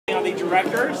the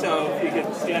director, so if you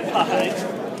could stand by.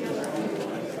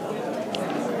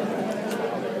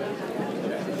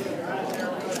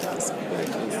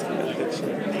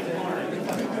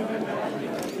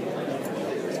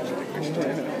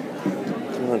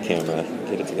 Come on, camera.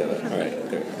 Get it together. All right.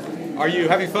 There. Are you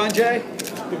having fun, Jay?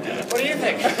 What do you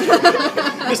think?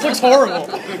 This looks horrible.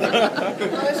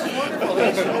 This is wonderful.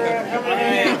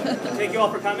 Thank you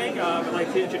all for coming. I'd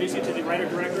like to introduce you to the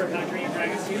writer-director of Dungeons &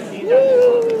 Dragons season,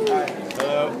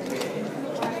 Hello.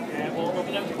 and we'll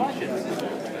open up to questions.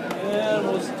 And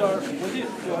we'll start with you.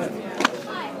 Go ahead.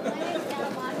 Hi, my name is Anna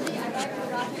Monty. I write for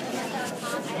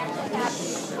Baruchel.com. I actually have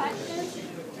two questions.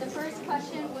 The first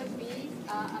question would be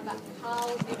about how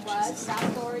it was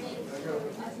fast forwarding to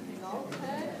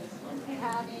adulthood,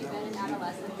 having been an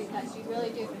adolescent, because you really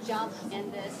do jump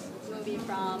in this movie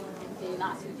from the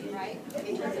last movie, right?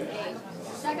 In terms of age.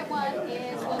 The second one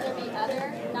is, will there be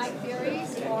other Night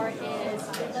Furies, or is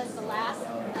this the last?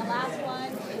 The last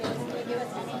one is, can you give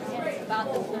us any hints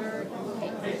about the third movie?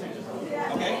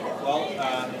 Okay, well,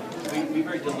 we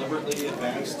very deliberately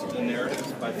advanced the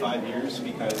narrative by 5 years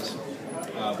because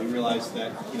we realized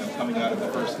that, coming out of the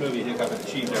first movie, Hiccup had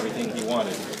achieved everything he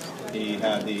wanted. He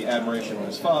had the admiration of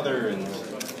his father and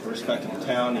the respect of the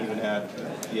town. He even had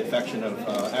the affection of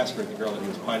Asper, the girl that he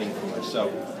was pining for. So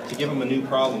to give him a new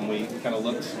problem, we kind of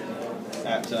looked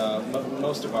at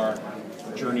most of our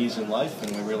journeys in life,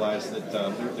 and we realized that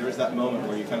there is that moment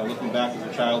where you're kind of looking back at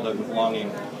your childhood with longing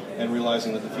and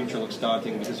realizing that the future looks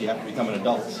daunting because you have to become an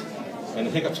adult. And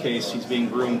in Hiccup's case, he's being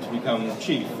groomed to become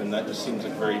chief, and that just seems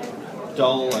like a very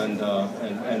dull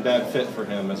and bad fit for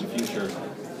him as a future.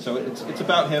 So it's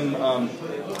about him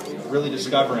really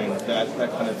discovering that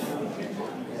kind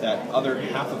of that other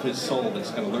half of his soul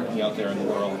that's kind of lurking out there in the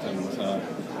world, and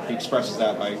he expresses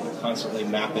that by constantly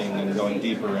mapping and going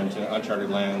deeper into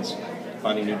uncharted lands,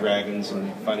 finding new dragons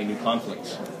and finding new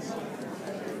conflicts.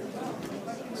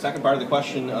 Second part of the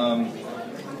question,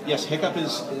 yes, Hiccup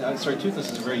is, Toothless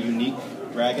is a very unique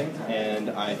dragon, and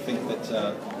I think that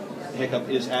Hiccup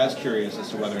is as curious as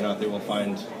to whether or not they will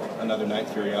find another Night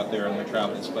Fury out there in their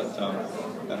travels, but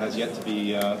that has yet to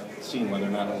be seen whether or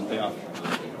not it will pay off.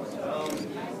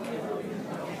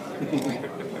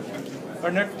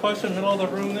 Our next question, middle of the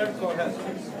room there. Go ahead.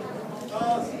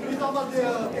 Can you talk about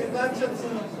the inventions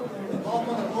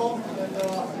involvement at home and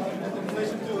in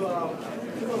relation to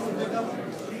Toothless and Hiccup?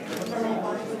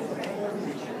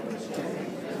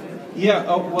 Yeah.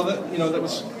 Oh well. That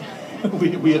was.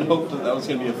 We had hoped that was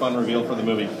going to be a fun reveal for the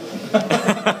movie,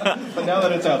 but now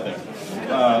that it's out there,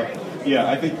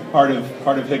 I think part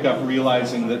of Hiccup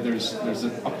realizing that there's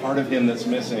a part of him that's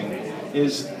missing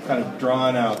is kind of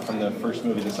drawn out from the first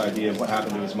movie. This idea of what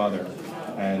happened to his mother,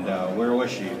 and where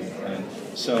was she? And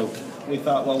so we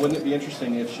thought, well, wouldn't it be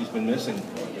interesting if she's been missing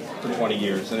for 20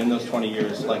 years, and in those 20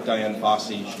 years, like Diane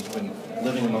Fossey, she's been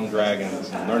living among dragons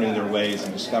and learning their ways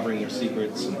and discovering their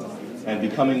secrets and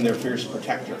becoming their fierce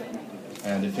protector.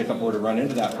 And if Hiccup were to run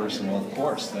into that person, well, of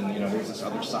course, then there's this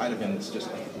other side of him that's just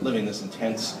living this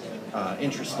intense,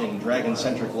 interesting,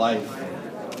 dragon-centric life.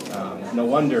 No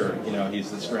wonder, he's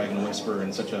this dragon whisperer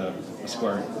and such a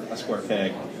square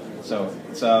peg. So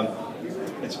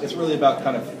it's really about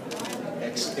kind of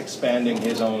expanding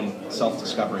his own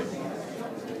self-discovery.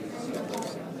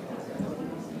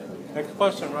 Next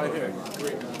question right here.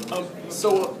 Great.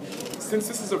 So, since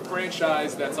this is a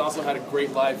franchise that's also had a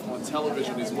great life on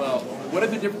television as well, what are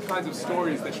the different kinds of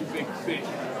stories that you think fit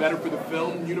better for the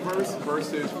film universe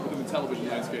versus for the television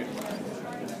landscape?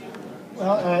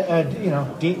 Well,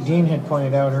 Dean had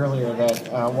pointed out earlier that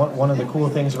one of the cool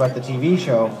things about the TV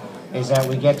show is that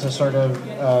we get to sort of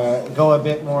go a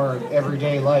bit more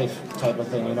everyday life type of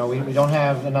thing. We don't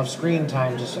have enough screen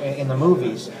time just in the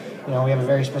movies. We have a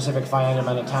very specific finite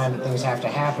amount of time that things have to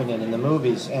happen in the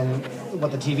movies. And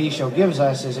what the TV show gives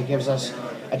us is it gives us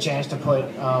a chance to put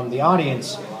the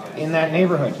audience in that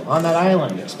neighborhood, on that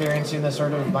island, experiencing the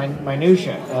sort of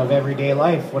minutia of everyday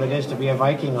life, what it is to be a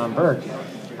Viking on Berk.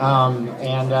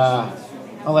 And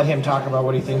I'll let him talk about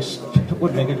what he thinks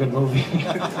would make a good movie.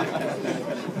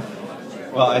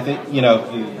 Well, I think,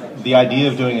 the idea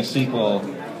of doing a sequel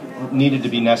needed to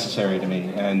be necessary to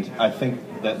me, and I think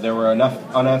that there were enough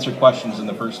unanswered questions in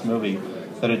the first movie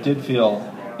that it did feel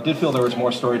there was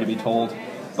more story to be told.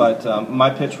 But my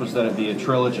pitch was that it be a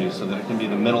trilogy, so that it can be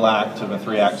the middle act of a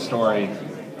 3-act story,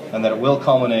 and that it will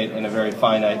culminate in a very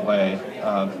finite way,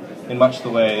 in much the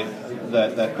way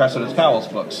that Cressida's Cowell's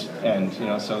books end.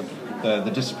 So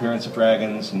the disappearance of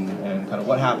dragons and kind of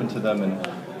what happened to them,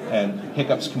 and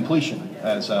Hiccup's completion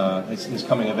as his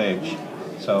coming of age.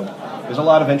 So there's a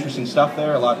lot of interesting stuff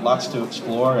there, lots to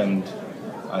explore, and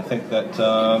I think that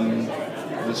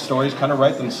the stories kind of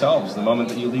write themselves. The moment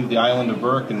that you leave the island of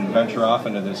Berk and venture off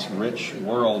into this rich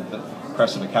world that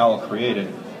Cressida Cowell created,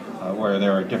 where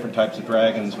there are different types of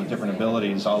dragons with different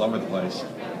abilities all over the place,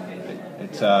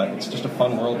 it's just a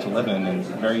fun world to live in and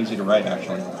very easy to write,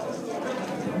 actually.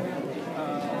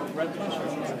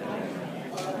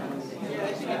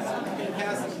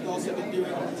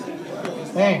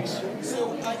 Thanks.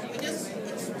 So I guess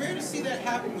it's rare to see that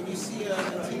happen when you see a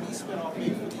TV spinoff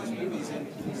made for these movies and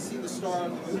you see the star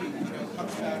of the movie,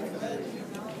 comes back for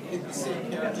the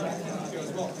same character in the TV show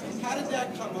as well. How did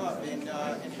that come up, and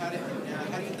how do you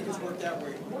think it's worked out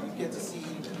where you get to see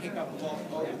pick up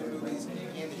both the movies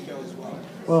and the show as well?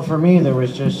 Well, for me, there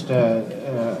was just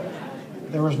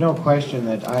there was no question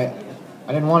that I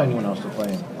didn't want anyone else to play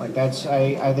him. Like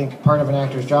I think part of an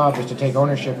actor's job is to take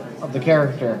ownership of the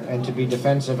character and to be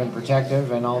defensive and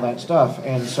protective and all that stuff.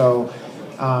 And so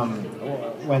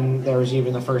when there was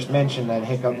even the first mention that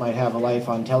Hiccup might have a life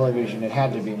on television, it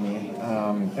had to be me,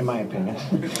 in my opinion.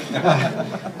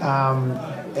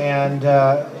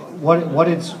 What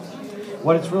it's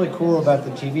really cool about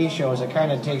the TV show is it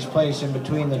kind of takes place in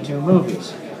between the two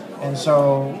movies. And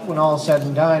so when all is said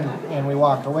and done and we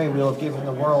walked away, we'll have given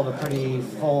the world a pretty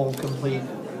full, complete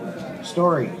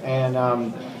story.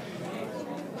 And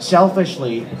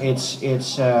selfishly, it's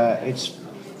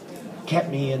kept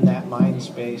me in that mind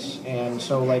space. And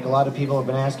so like a lot of people have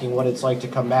been asking what it's like to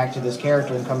come back to this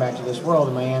character and come back to this world,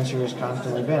 and my answer has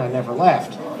constantly been I never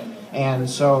left. And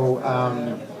so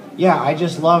yeah, I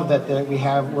just love that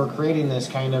we're creating this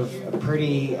kind of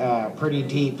pretty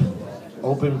deep,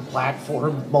 open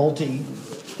platform,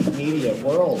 multi-media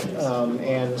world,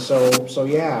 and so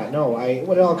yeah, no,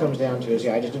 what it all comes down to is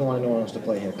I just didn't want anyone else to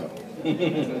play Hiccup.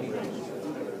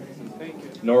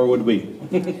 Nor would we.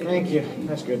 Thank you.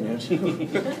 That's good news.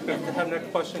 Have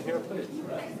next question here, please.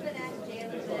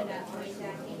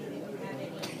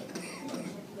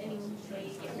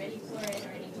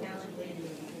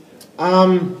 How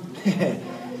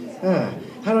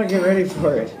do I get ready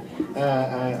for it?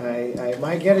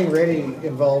 My getting ready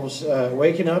involves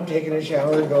waking up, taking a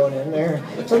shower, and going in there.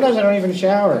 Sometimes I don't even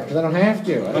shower because I don't have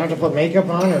to. I don't have to put makeup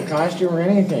on or costume or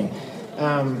anything.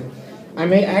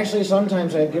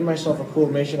 Sometimes I give myself a cool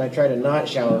mission. I try to not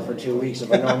shower for 2 weeks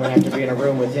if I know I'm going to have to be in a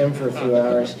room with him for a few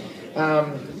hours.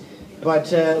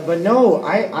 But no,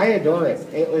 I adore it.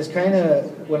 It was kind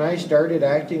of, when I started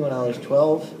acting when I was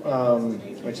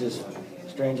 12, which is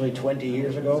strangely 20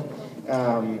 years ago,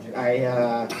 one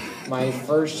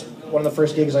of the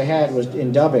first gigs I had was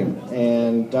in dubbing,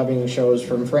 and dubbing shows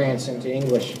from France into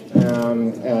English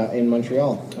in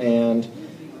Montreal. And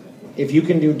if you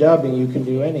can do dubbing, you can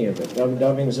do any of it.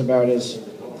 Dubbing is about as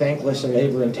thankless and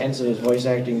labor-intensive as voice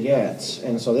acting gets.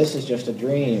 And so this is just a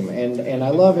dream. And I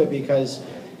love it because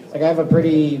I have a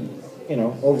pretty,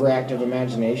 overactive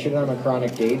imagination. I'm a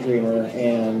chronic daydreamer,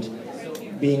 and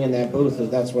being in that booth,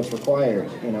 that's what's required,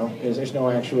 because there's no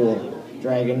actual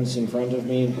dragons in front of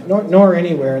me, nor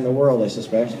anywhere in the world, I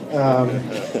suspect.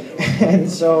 And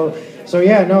so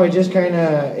yeah, no, it just kind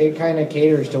of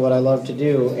caters to what I love to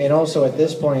do. And also at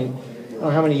this point, I don't know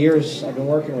how many years I've been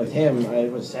working with him.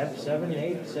 It was seven,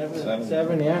 yeah.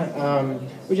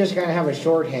 We just kind of have a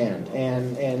shorthand,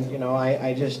 and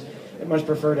I much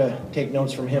prefer to take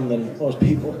notes from him than most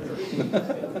people.